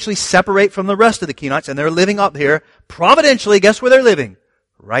providentially separate from the rest of the Kenites, and they're living up here. Providentially, guess where they're living?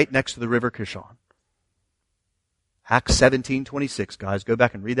 Right next to the river Kishon. Acts 17:26, guys. Go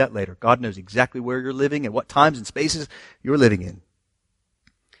back and read that later. God knows exactly where you're living and what times and spaces you're living in.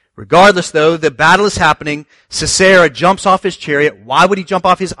 Regardless, though, the battle is happening. Sisera jumps off his chariot. Why would he jump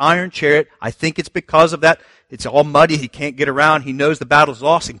off his iron chariot? I think it's because of that. It's all muddy. He can't get around. He knows the battle's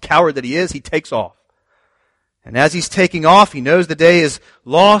lost, and coward that he is, he takes off. And as he's taking off, he knows the day is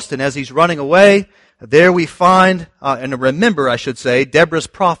lost, and as he's running away, there we find, and remember, I should say, Deborah's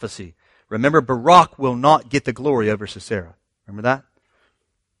prophecy. Remember, Barak will not get the glory over Sisera. Remember that?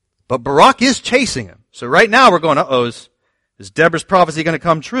 But Barak is chasing him. So right now we're going, is Deborah's prophecy going to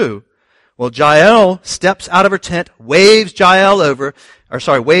come true? Well, Jael steps out of her tent, waves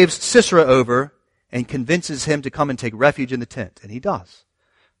Sisera over, and convinces him to come and take refuge in the tent. And he does.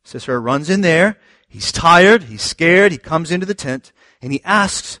 Sisera runs in there. He's tired. He's scared. He comes into the tent, and he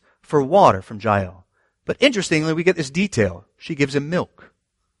asks for water from Jael. But interestingly, we get this detail. She gives him milk.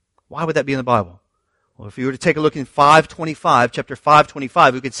 Why would that be in the Bible? Well, if you were to take a look in chapter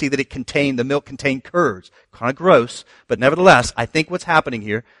 5:25, we could see that the milk contained curds. Kind of gross, but nevertheless, I think what's happening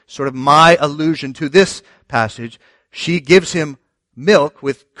here, sort of my allusion to this passage, she gives him milk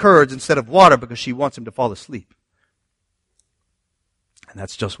with curds instead of water because she wants him to fall asleep. And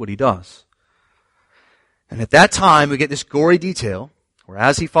that's just what he does. And at that time, we get this gory detail where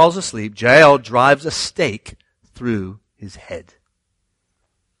as he falls asleep, Jael drives a stake through his head.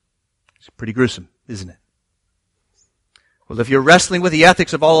 It's pretty gruesome, isn't it? Well, if you're wrestling with the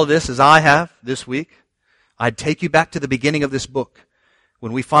ethics of all of this, as I have this week, I'd take you back to the beginning of this book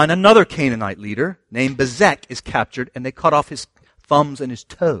when we find another Canaanite leader named Bezek is captured and they cut off his thumbs and his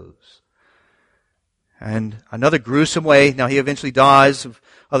toes. And another gruesome way, now he eventually dies of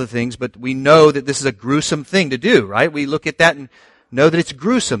other things, but we know that this is a gruesome thing to do, right? We look at that and know that it's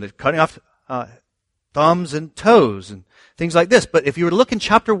gruesome, that cutting off thumbs and toes and things like this. But if you were to look in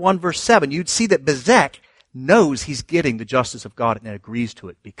chapter 1, verse 7, you'd see that Bezek knows he's getting the justice of God and agrees to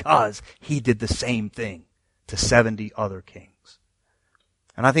it because he did the same thing to 70 other kings.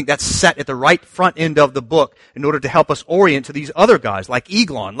 And I think that's set at the right front end of the book in order to help us orient to these other guys, like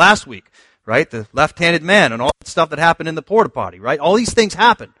Eglon last week, right? The left-handed man and all that stuff that happened in the porta potty, right? All these things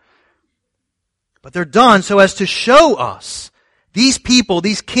happen. But they're done so as to show us these people,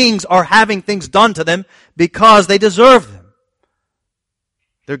 these kings are having things done to them because they deserve them.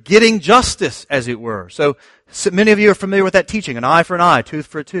 They're getting justice, as it were. So many of you are familiar with that teaching, an eye for an eye, tooth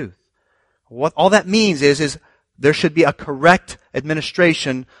for a tooth. What all that means is there should be a correct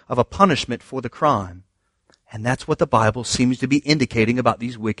administration of a punishment for the crime. And that's what the Bible seems to be indicating about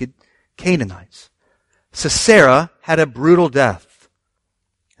these wicked Canaanites. Sisera had a brutal death,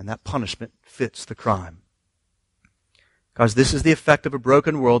 and that punishment fits the crime. Because this is the effect of a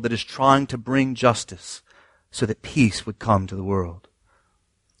broken world that is trying to bring justice so that peace would come to the world.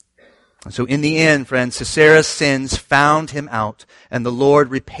 And so in the end, friends, Sisera's sins found him out, and the Lord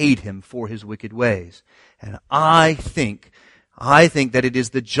repaid him for his wicked ways. And I think that it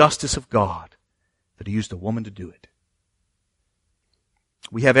is the justice of God that He used a woman to do it.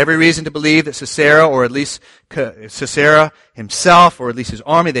 We have every reason to believe that Sisera, or at least Sisera himself, or at least his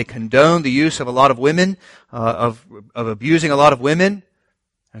army, they condoned the use of a lot of women, of abusing a lot of women.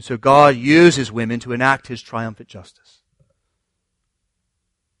 And so God uses women to enact His triumphant justice.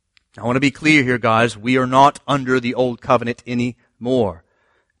 I want to be clear here, guys. We are not under the old covenant anymore.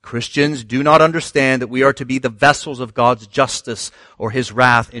 Christians do not understand that we are to be the vessels of God's justice or His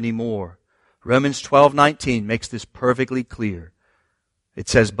wrath anymore. Romans 12:19 makes this perfectly clear. It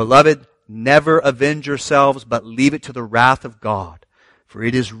says, "Beloved, never avenge yourselves, but leave it to the wrath of God. For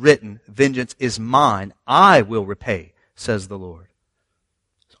it is written, vengeance is mine, I will repay, says the Lord."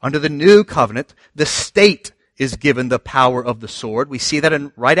 Under the new covenant, the state is given the power of the sword. We see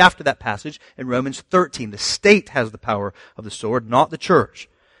that right after that passage in Romans 13. The state has the power of the sword, not the church.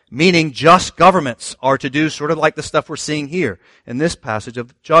 Meaning just governments are to do sort of like the stuff we're seeing here in this passage of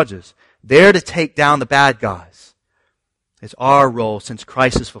the Judges. They're to take down the bad guys. It's our role, since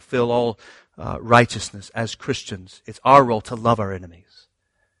Christ has fulfilled all righteousness as Christians, it's our role to love our enemies,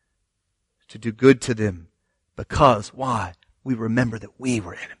 to do good to them. Because, why? We remember that we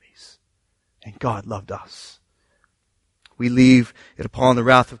were enemies and God loved us. We leave it upon the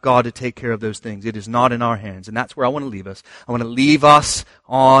wrath of God to take care of those things. It is not in our hands. And that's where I want to leave us. I want to leave us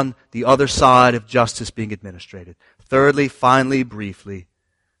on the other side of justice being administrated. Thirdly, finally, briefly,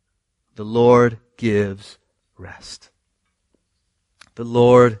 the Lord gives rest. The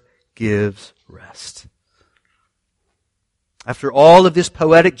Lord gives rest. After all of this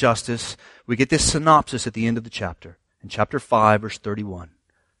poetic justice, we get this synopsis at the end of the chapter. In chapter 5, verse 31.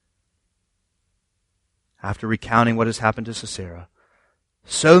 After recounting what has happened to Sisera,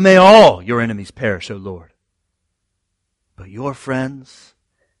 "So may all your enemies perish, O Lord. But your friends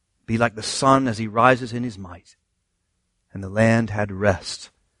be like the sun as he rises in his might." And the land had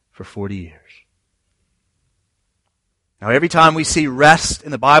rest for 40 years. Now every time we see rest in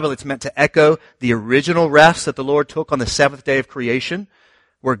the Bible, it's meant to echo the original rest that the Lord took on the seventh day of creation,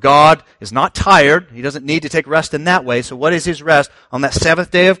 where God is not tired. He doesn't need to take rest in that way. So what is His rest? On that seventh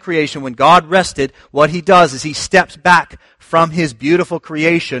day of creation, when God rested, what He does is He steps back from His beautiful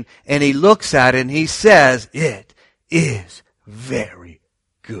creation and He looks at it and He says, "It is very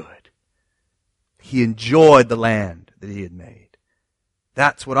good." He enjoyed the land that He had made.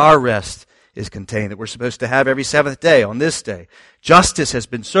 That's what our rest is contained, that we're supposed to have every seventh day on this day. Justice has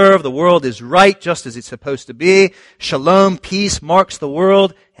been served. The world is right just as it's supposed to be. Shalom, peace marks the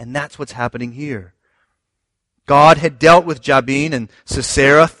world. And that's what's happening here. God had dealt with Jabin and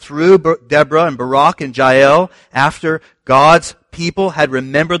Sisera through Deborah and Barak and Jael. After God's people had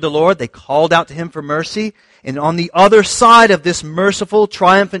remembered the Lord, they called out to Him for mercy. And on the other side of this merciful,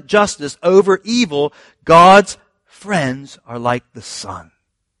 triumphant justice over evil, God's friends are like the sun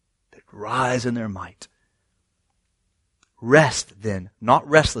that rise in their might. Rest, then, not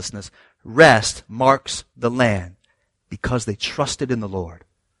restlessness, rest marks the land because they trusted in the Lord.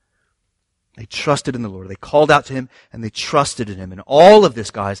 They trusted in the Lord. They called out to Him and they trusted in Him. And all of this,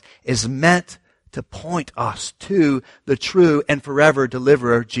 guys, is meant to point us to the true and forever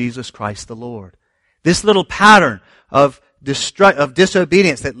deliverer, Jesus Christ the Lord. This little pattern of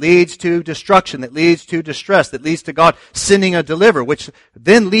disobedience that leads to destruction, that leads to distress, that leads to God sending a deliverer, which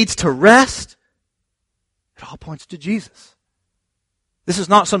then leads to rest, it all points to Jesus. This is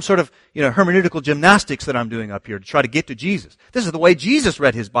not some sort of, hermeneutical gymnastics that I'm doing up here to try to get to Jesus. This is the way Jesus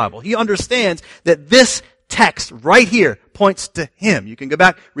read His Bible. He understands that this text right here points to Him. You can go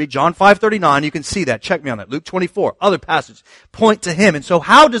back, read John 5:39, you can see that. Check me on that. Luke 24, other passages point to Him. And so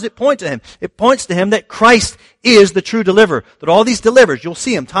how does it point to Him? It points to Him that Christ is the true deliverer. That all these deliverers, you'll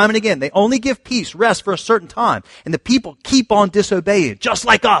see them time and again, they only give peace, rest for a certain time. And the people keep on disobeying, just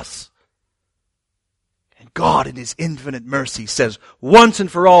like us. And God in His infinite mercy says, once and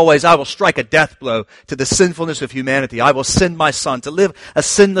for always, I will strike a death blow to the sinfulness of humanity. I will send my Son to live a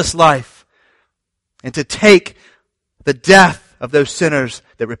sinless life and to take the death of those sinners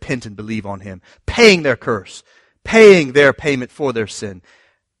that repent and believe on Him, paying their curse, paying their payment for their sin,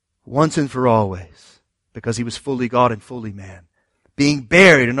 once and for always, because He was fully God and fully man, being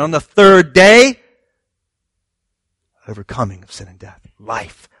buried, and on the third day, overcoming of sin and death,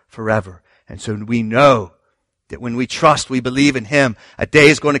 life forever. And so we know that when we trust, we believe in Him, a day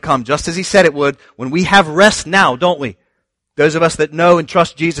is going to come, just as He said it would, when we have rest now, don't we? Those of us that know and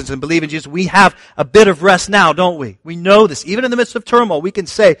trust Jesus and believe in Jesus, we have a bit of rest now, don't we? We know this. Even in the midst of turmoil, we can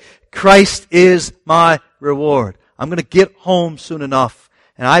say, Christ is my reward. I'm going to get home soon enough,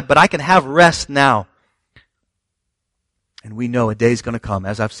 but I can have rest now. And we know a day is going to come,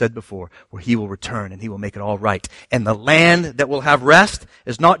 as I've said before, where He will return and He will make it all right. And the land that will have rest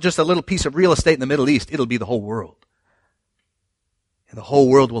is not just a little piece of real estate in the Middle East. It'll be the whole world. And the whole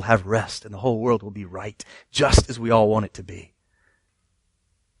world will have rest, and the whole world will be right, just as we all want it to be.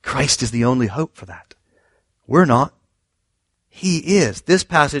 Christ is the only hope for that. We're not. He is. This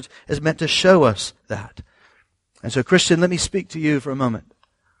passage is meant to show us that. And so, Christian, let me speak to you for a moment.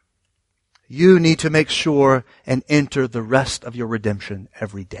 You need to make sure and enter the rest of your redemption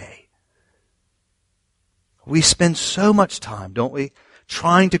every day. We spend so much time, don't we,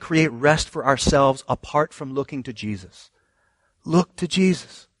 trying to create rest for ourselves apart from looking to Jesus. Look to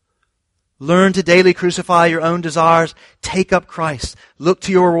Jesus. Learn to daily crucify your own desires. Take up Christ. Look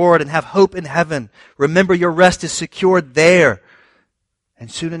to your reward and have hope in heaven. Remember your rest is secured there. And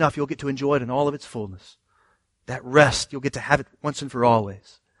soon enough you'll get to enjoy it in all of its fullness. That rest, you'll get to have it once and for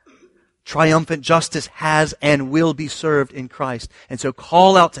always. Triumphant justice has and will be served in Christ. And so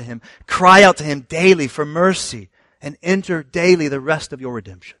call out to Him. Cry out to Him daily for mercy. And enter daily the rest of your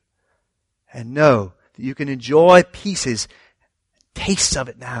redemption. And know that you can enjoy pieces, tastes of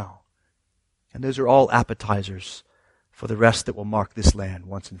it now. And those are all appetizers for the rest that will mark this land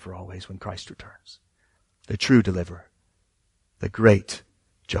once and for always when Christ returns. The true deliverer, the great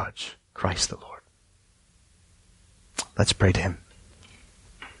judge, Christ the Lord. Let's pray to Him.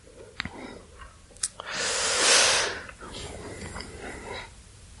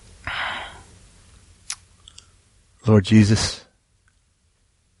 Lord Jesus,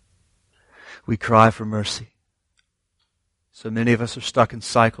 we cry for mercy. So many of us are stuck in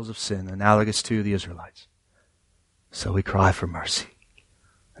cycles of sin, analogous to the Israelites. So we cry for mercy.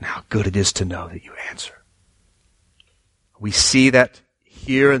 And how good it is to know that You answer. We see that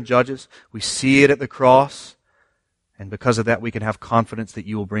here in Judges. We see it at the cross. And because of that, we can have confidence that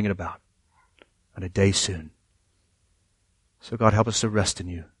You will bring it about on a day soon. So God, help us to rest in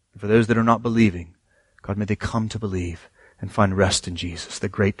You. And for those that are not believing, God, may they come to believe and find rest in Jesus, the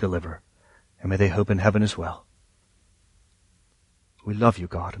great deliverer. And may they hope in heaven as well. We love You,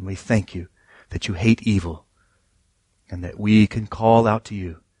 God, and we thank You that You hate evil and that we can call out to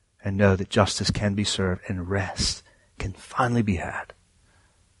You and know that justice can be served and rest can finally be had.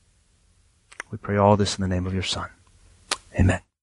 We pray all this in the name of Your Son. Amen.